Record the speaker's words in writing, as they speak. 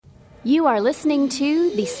You are listening to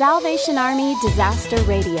the Salvation Army Disaster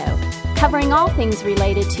Radio, covering all things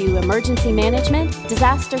related to emergency management,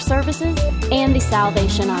 disaster services, and the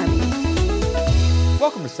Salvation Army.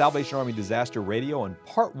 Welcome to Salvation Army Disaster Radio and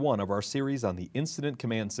part one of our series on the Incident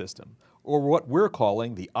Command System, or what we're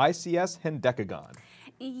calling the ICS Hendecagon.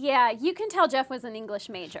 Yeah, you can tell Jeff was an English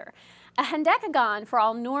major. A hendecagon, for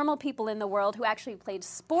all normal people in the world who actually played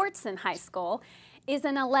sports in high school, is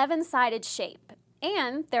an 11-sided shape.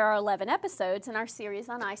 And there are 11 episodes in our series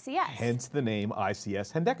on ICS. Hence the name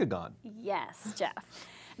ICS Hendecagon. Yes, Jeff.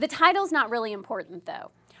 The title's not really important,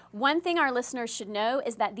 though. One thing our listeners should know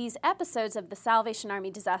is that these episodes of the Salvation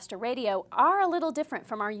Army Disaster Radio are a little different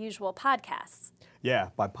from our usual podcasts. Yeah,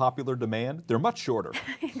 by popular demand, they're much shorter.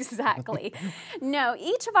 Exactly. No,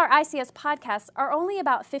 each of our ICS podcasts are only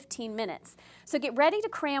about 15 minutes. So get ready to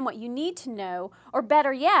cram what you need to know, or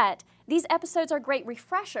better yet, these episodes are great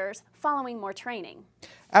refreshers following more training.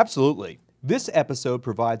 Absolutely. This episode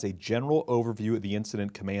provides a general overview of the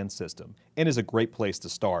Incident Command System and is a great place to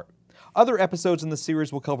start. Other episodes in the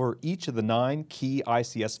series will cover each of the 9 key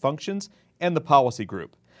ICS functions and the policy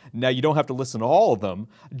group. Now, you don't have to listen to all of them,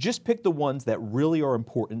 just pick the ones that really are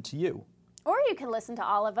important to you. Or you can listen to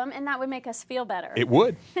all of them, and that would make us feel better. It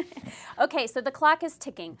would. Okay, so the clock is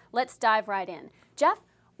ticking. Let's dive right in. Jeff,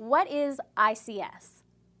 what is ICS?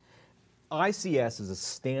 ICS is a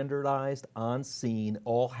standardized, on-scene,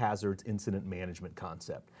 all-hazards incident management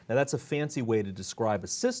concept. Now, that's a fancy way to describe a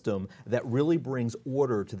system that really brings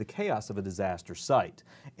order to the chaos of a disaster site.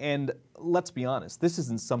 And let's be honest, this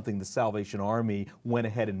isn't something the Salvation Army went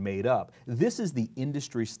ahead and made up. This is the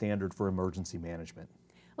industry standard for emergency management.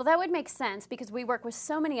 Well, that would make sense because we work with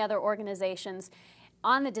so many other organizations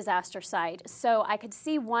on the disaster site, so I could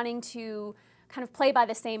see wanting to kind of play by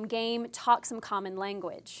the same game, talk some common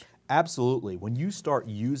language. Absolutely. When you start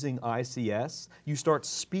using ICS, you start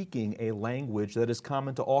speaking a language that is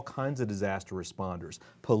common to all kinds of disaster responders,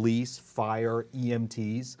 police, fire,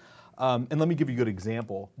 EMTs. And let me give you a good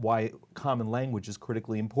example why common language is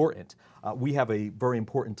critically important. We have a very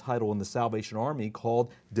important title in the Salvation Army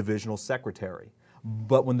called Divisional Secretary.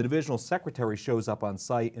 But when the divisional secretary shows up on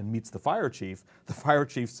site and meets the fire chief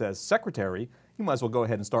says, "Secretary, you might as well go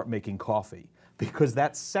ahead and start making coffee." Because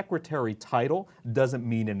that secretary title doesn't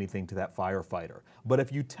mean anything to that firefighter. But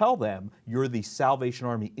if you tell them you're the Salvation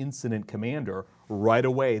Army Incident Commander, right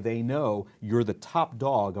away they know you're the top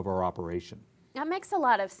dog of our operation. That makes a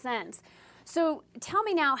lot of sense. So tell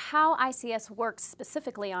me now how ICS works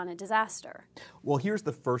specifically on a disaster. Well, here's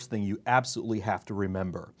the first thing you absolutely have to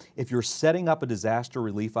remember. If you're setting up a disaster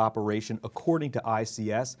relief operation according to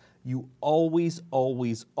ICS, you always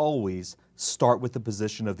start with the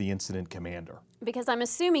position of the incident commander. Because I'm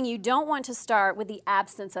assuming you don't want to start with the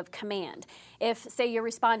absence of command. If, say, you're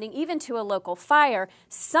responding even to a local fire,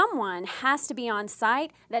 someone has to be on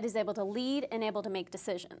site that is able to lead and able to make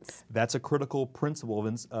decisions. That's a critical principle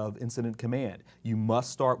of incident command. You must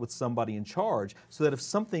start with somebody in charge so that if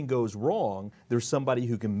something goes wrong, there's somebody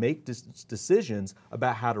who can make decisions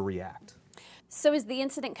about how to react. So is the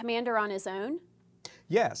incident commander on his own?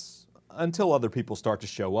 Yes, until other people start to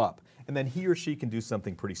show up. And then he or she can do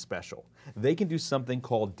something pretty special. They can do something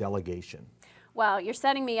called delegation. Well, you're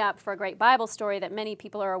setting me up for a great Bible story that many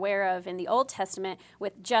people are aware of in the Old Testament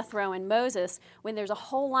with Jethro and Moses, when there's a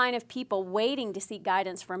whole line of people waiting to seek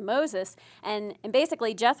guidance from Moses. And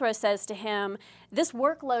basically Jethro says to him, "This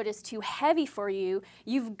workload is too heavy for you.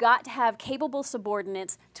 You've got to have capable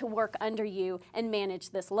subordinates to work under you and manage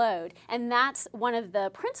this load." And that's one of the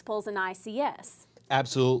principles in ICS.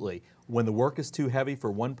 Absolutely. When the work is too heavy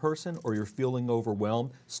for one person or you're feeling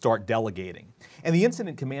overwhelmed, start delegating. And the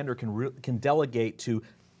incident commander can delegate to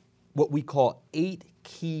what we call 8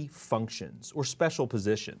 key functions or special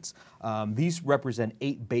positions. These represent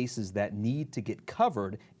 8 bases that need to get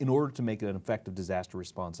covered in order to make it an effective disaster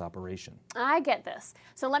response operation. I get this.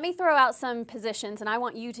 So let me throw out some positions, and I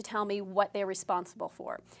want you to tell me what they're responsible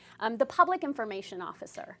for. The Public Information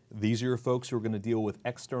Officer. These are your folks who are going to deal with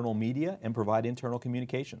external media and provide internal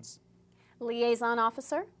communications. Liaison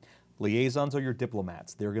Officer. Liaisons are your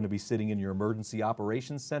diplomats. They're going to be sitting in your emergency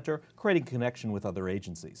operations center, creating connection with other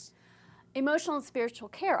agencies. Emotional and Spiritual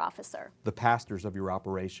Care Officer. The pastors of your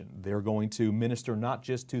operation. They're going to minister not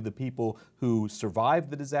just to the people who survived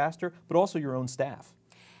the disaster, but also your own staff.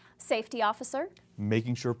 Safety Officer.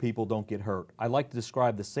 Making sure people don't get hurt. I like to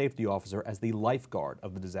describe the safety officer as the lifeguard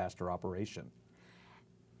of the disaster operation.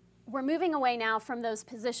 We're moving away now from those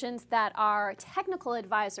positions that are technical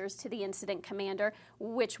advisors to the incident commander,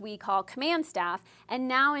 which we call command staff, and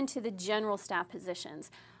now into the general staff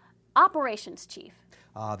positions. Operations Chief.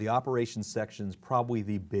 The operations section is probably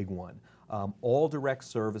the big one. All direct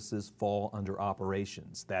services fall under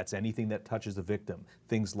operations. That's anything that touches a victim.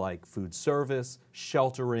 Things like food service,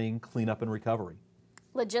 sheltering, cleanup and recovery.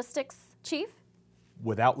 Logistics, Chief?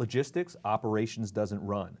 Without logistics, operations doesn't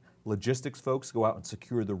run. Logistics folks go out and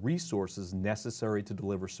secure the resources necessary to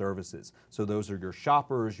deliver services. So those are your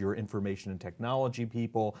shoppers, your information and technology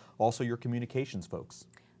people, also your communications folks.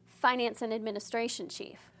 Finance and administration,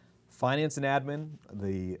 Chief? Finance and admin,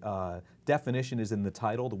 the definition is in the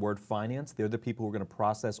title, the word finance. They're the people who are going to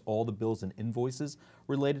process all the bills and invoices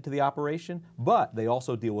related to the operation, but they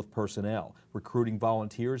also deal with personnel, recruiting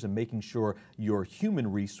volunteers and making sure your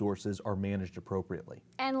human resources are managed appropriately.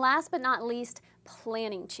 And last but not least,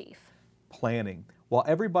 planning, Chief? Planning. While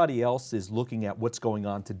everybody else is looking at what's going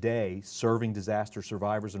on today, serving disaster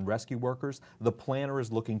survivors and rescue workers, the planner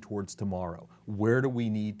is looking towards tomorrow. Where do we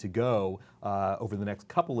need to go over the next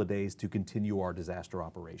couple of days to continue our disaster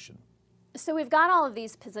operation? So we've got all of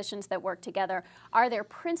these positions that work together. Are there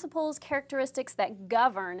principles, characteristics that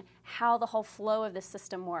govern how the whole flow of the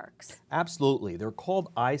system works? Absolutely. They're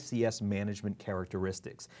called ICS management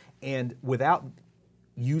characteristics. And without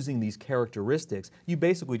using these characteristics, you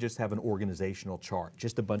basically just have an organizational chart,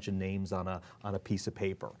 just a bunch of names on a piece of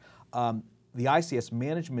paper. The ICS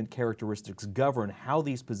management characteristics govern how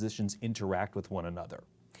these positions interact with one another.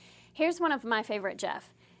 Here's one of my favorite,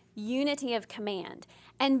 Jeff. Unity of command.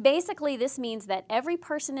 And basically this means that every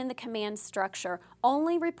person in the command structure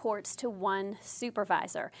only reports to one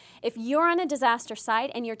supervisor. If you're on a disaster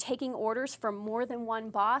site and you're taking orders from more than one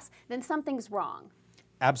boss, then something's wrong.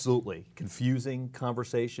 Absolutely. Confusing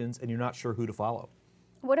conversations, and you're not sure who to follow.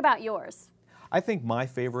 What about yours? I think my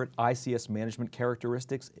favorite ICS management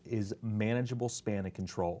characteristics is manageable span of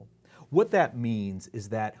control. What that means is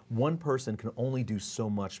that one person can only do so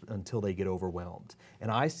much until they get overwhelmed.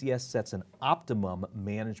 And ICS sets an optimum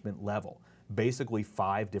management level, basically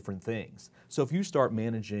 5 different things. So if you start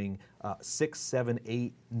managing 6, 7,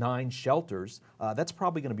 8, 9 shelters, that's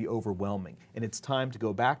probably going to be overwhelming. And it's time to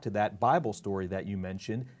go back to that Bible story that you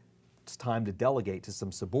mentioned. It's time to delegate to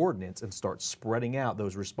some subordinates and start spreading out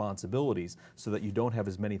those responsibilities so that you don't have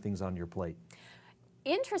as many things on your plate.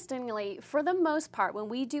 Interestingly, for the most part, when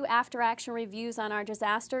we do after-action reviews on our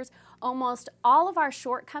disasters, almost all of our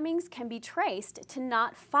shortcomings can be traced to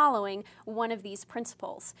not following one of these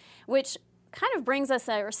principles, which kind of brings us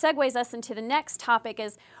or segues us into the next topic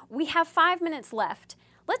is we have 5 minutes left.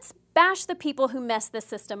 Let's bash the people who mess the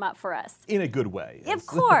system up for us. In a good way. Yes. Of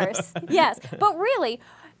course, yes. But really,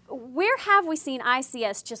 where have we seen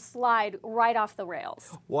ICS just slide right off the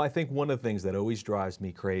rails? Well, I think one of the things that always drives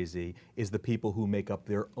me crazy is the people who make up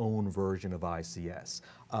their own version of ICS.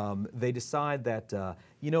 They decide that,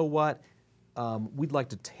 you know what, we'd like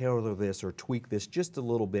to tailor this or tweak this just a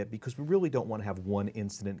little bit because we really don't want to have one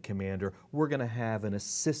incident commander. We're going to have an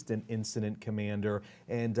assistant incident commander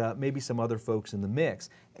and maybe some other folks in the mix.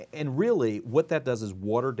 And really, what that does is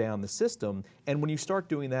water down the system. And when you start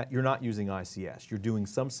doing that, you're not using ICS. You're doing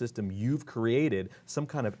some system you've created, some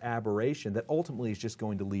kind of aberration that ultimately is just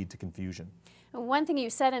going to lead to confusion. One thing you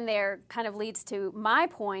said in there kind of leads to my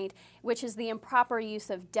point, which is the improper use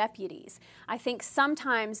of deputies. I think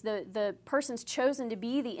sometimes the persons chosen to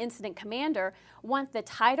be the incident commander want the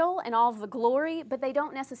title and all of the glory, but they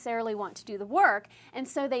don't necessarily want to do the work, and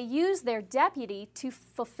so they use their deputy to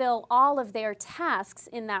fulfill all of their tasks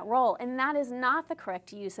in that role, and that is not the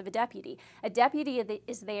correct use of a deputy. A deputy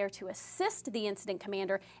is there to assist the incident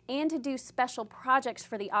commander and to do special projects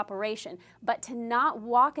for the operation, but to not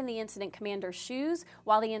walk in the incident commander's shoes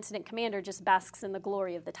while the incident commander just basks in the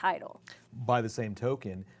glory of the title. By the same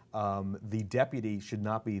token, the deputy should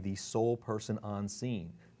not be the sole person on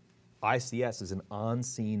scene. ICS is an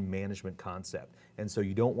on-scene management concept, and so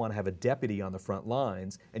you don't want to have a deputy on the front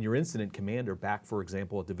lines and your incident commander back, for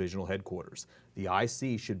example, at divisional headquarters. The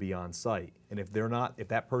IC should be on site, and if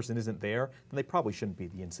that person isn't there, then they probably shouldn't be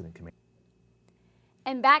the incident commander.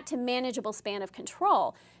 And back to manageable span of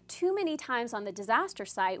control. Too many times on the disaster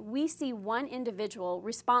site, we see one individual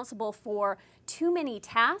responsible for too many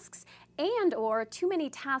tasks and or too many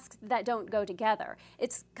tasks that don't go together.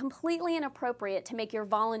 It's completely inappropriate to make your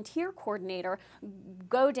volunteer coordinator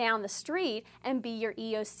go down the street and be your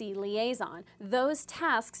EOC liaison. Those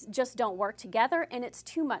tasks just don't work together, and it's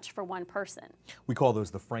too much for one person. We call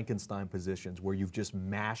those the Frankenstein positions, where you've just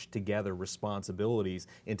mashed together responsibilities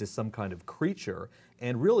into some kind of creature,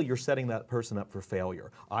 and really you're setting that person up for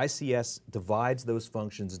failure. ICS divides those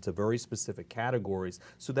functions into very specific categories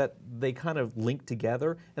so that they kind of link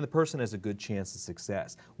together and the person has a good chance of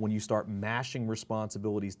success. When you start mashing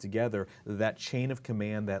responsibilities together, that chain of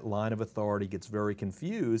command, that line of authority gets very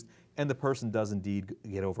confused and the person does indeed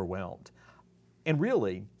get overwhelmed. And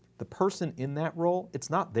really, the person in that role,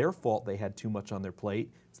 it's not their fault they had too much on their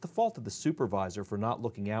plate. It's the fault of the supervisor for not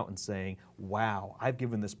looking out and saying, wow, I've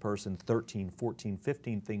given this person 13, 14,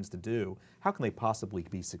 15 things to do. How can they possibly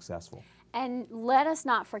be successful? And let us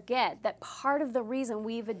not forget that part of the reason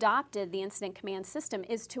we've adopted the incident command system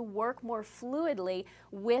is to work more fluidly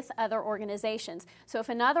with other organizations. So if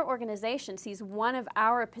another organization sees one of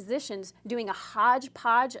our positions doing a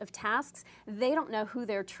hodgepodge of tasks, they don't know who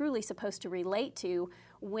they're truly supposed to relate to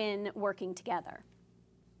when working together.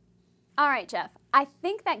 All right, Jeff, I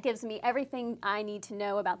think that gives me everything I need to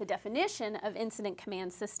know about the definition of incident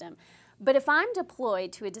command system. But if I'm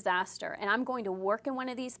deployed to a disaster and I'm going to work in one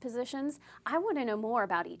of these positions, I want to know more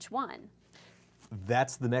about each one.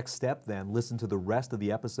 That's the next step then. Listen to the rest of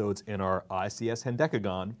the episodes in our ICS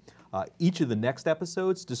Hendecagon. Each of the next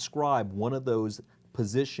episodes describe one of those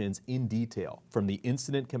positions in detail, from the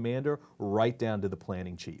incident commander right down to the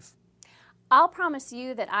planning chief. I'll promise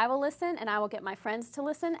you that I will listen and I will get my friends to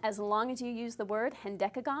listen as long as you use the word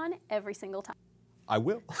Hendecagon every single time. I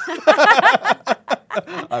will.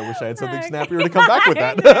 I wish I had something snappier to come back with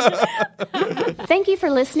that. Thank you for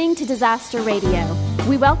listening to Disaster Radio.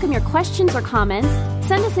 We welcome your questions or comments.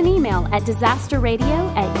 Send us an email at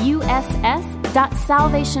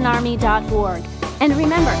disasterradio@uss.salvationarmy.org. And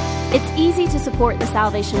remember, it's easy to support the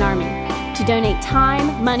Salvation Army. To donate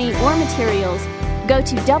time, money, or materials, go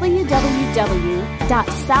to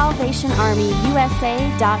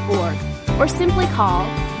www.salvationarmyusa.org or simply call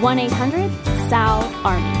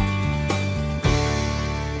 1-800-SAL-ARMY.